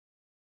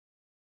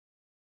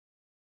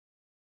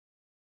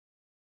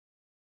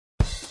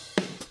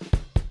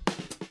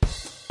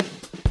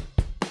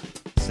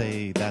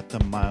say that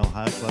the Mile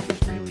High Club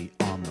is really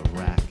on the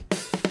rack.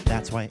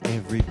 That's why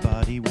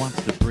everybody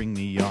wants to bring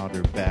the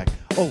otter back.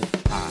 Oh,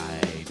 I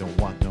don't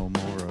want no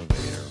more of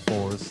Air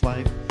Force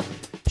life.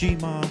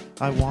 Gee-ma,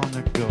 I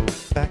wanna go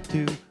back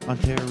to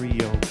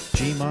Ontario.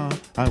 Gee-ma,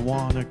 I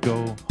wanna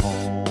go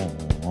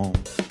home.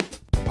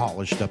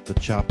 Polished up the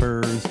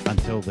choppers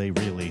until they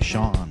really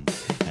shone,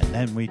 and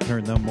then we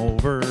turned them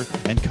over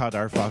and cut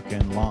our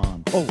fucking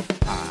lawn. Oh,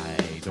 I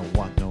don't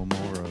want no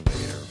more of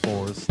Air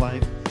Force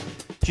life.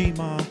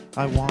 Gee-ma,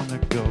 I wanna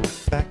go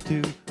back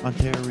to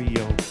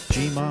Ontario.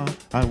 Gee-ma,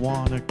 I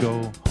wanna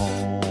go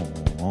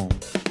home.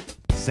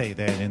 Say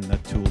that in the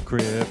tool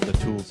crib, the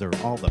tools are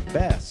all the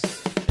best.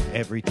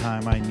 Every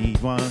time I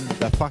need one,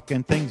 the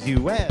fucking thing's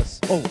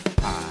US. Oh,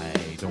 I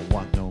don't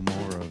want no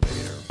more of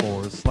Air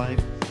Force life.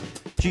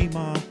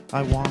 Gee-ma,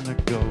 I wanna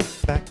go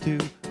back to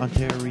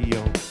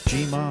Ontario.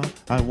 Gee-ma,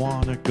 I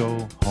wanna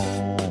go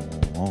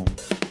home.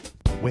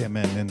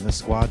 Women in the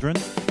squadron,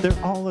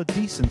 they're all a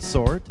decent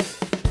sort.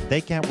 They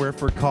can't wear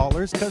fur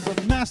collars 'cause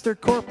of Master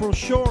Corporal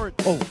Short.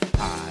 Oh,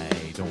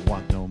 I don't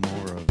want no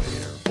more of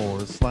Air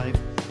Force life.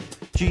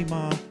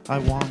 Gee-ma, I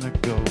wanna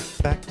go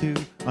back to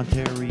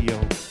Ontario.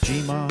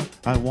 Gee-ma,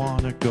 I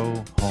wanna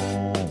go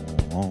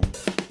home.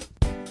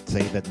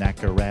 Say that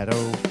Nacarado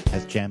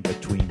has jam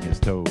between his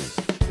toes.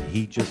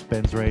 He just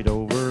bends right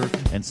over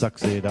and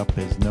sucks it up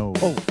his nose.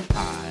 Oh,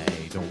 I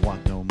don't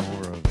want no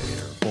more of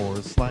Air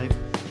Force life.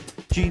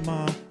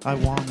 Gee-ma, I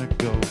wanna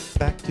go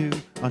back to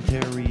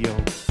Ontario.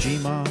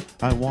 Gee-ma,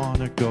 I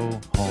wanna go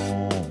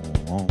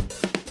home.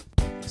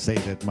 Say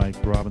that Mike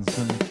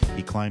Robinson,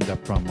 he climbed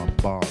up from a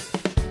bog,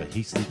 but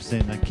he sleeps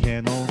in a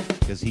kennel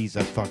 'cause he's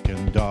a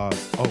fucking dog.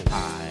 Oh,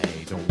 I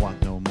don't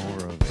want no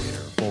more of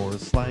Air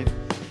Force life.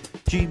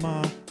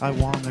 Gee-ma, I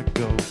wanna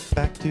go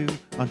back to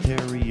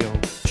Ontario.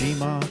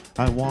 Gee-ma,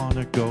 I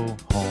wanna go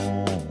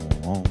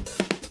home.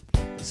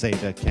 Say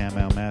that Cam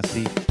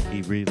Massey,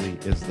 he really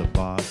is the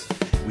boss.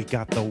 We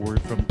got the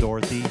word from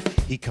Dorothy,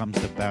 he comes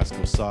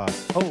Tabasco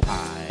sauce. Oh,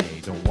 I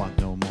don't want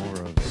no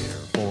more of Air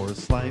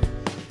Force life.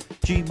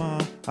 Gee-ma,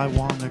 I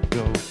wanna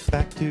go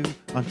back to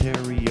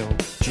Ontario.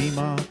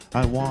 Gee-ma,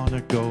 I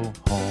wanna go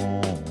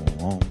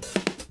home.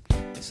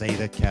 Say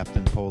that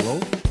Captain Polo,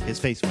 his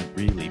face went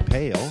really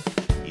pale.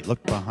 He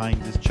looked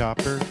behind his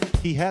chopper,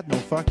 he had no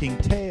fucking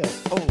tail.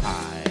 Oh,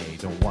 I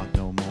don't want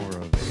no more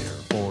of Air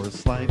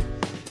Force life.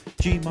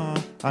 Gee-ma,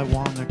 I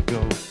wanna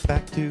go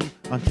back to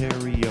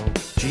Ontario.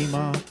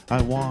 Gee-ma,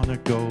 I wanna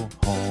go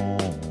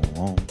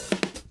home.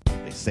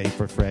 They say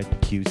for Fred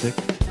Kuzyk,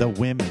 the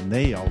women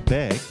they all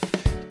beg,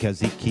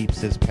 'cause he keeps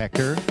his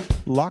pecker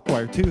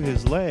lockwire to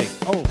his leg.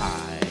 Oh,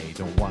 I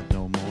don't want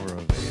no more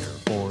of Air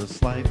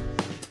Force life.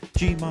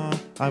 Gee-ma,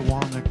 I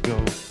wanna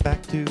go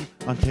back to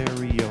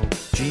Ontario.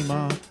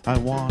 Gee-ma, I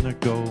wanna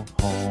go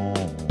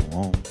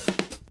home.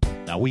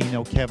 Now we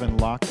know Kevin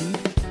Lockheed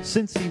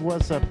since he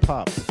was a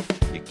pup.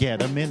 You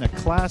get him in a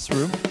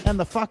classroom and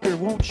the fucker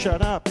won't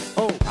shut up.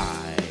 Oh,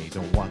 I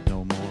don't want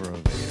no more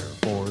of Air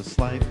Force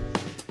life.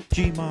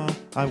 Gee-ma,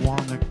 I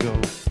wanna go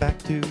back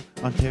to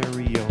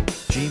Ontario.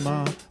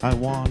 Gee-ma, I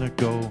wanna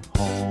go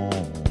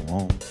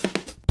home.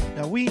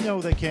 Now we know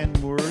the Ken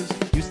Moores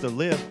used to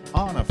live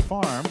on a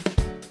farm.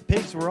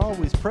 Pigs were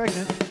always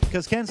pregnant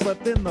 'cause Ken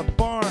slept in the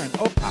barn.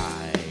 Oh,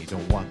 I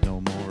don't want no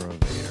more of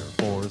Air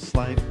Force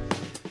life.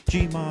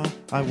 Gee-ma,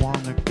 I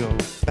wanna go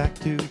back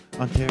to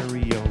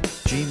Ontario.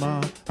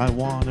 Gee-ma, I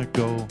wanna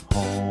go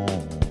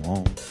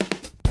home.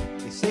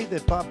 They say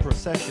that Bob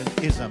Procession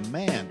is a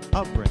man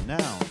of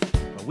renown,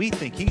 but we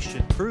think he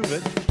should prove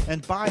it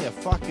and buy a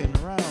fucking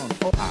round.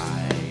 Oh,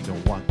 I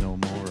don't want no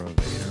more of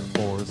Air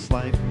Force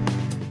life.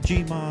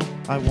 Gee-ma,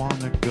 I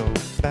wanna go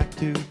back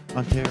to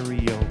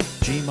Ontario.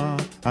 Gee-ma,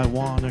 I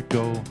wanna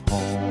go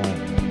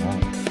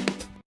home.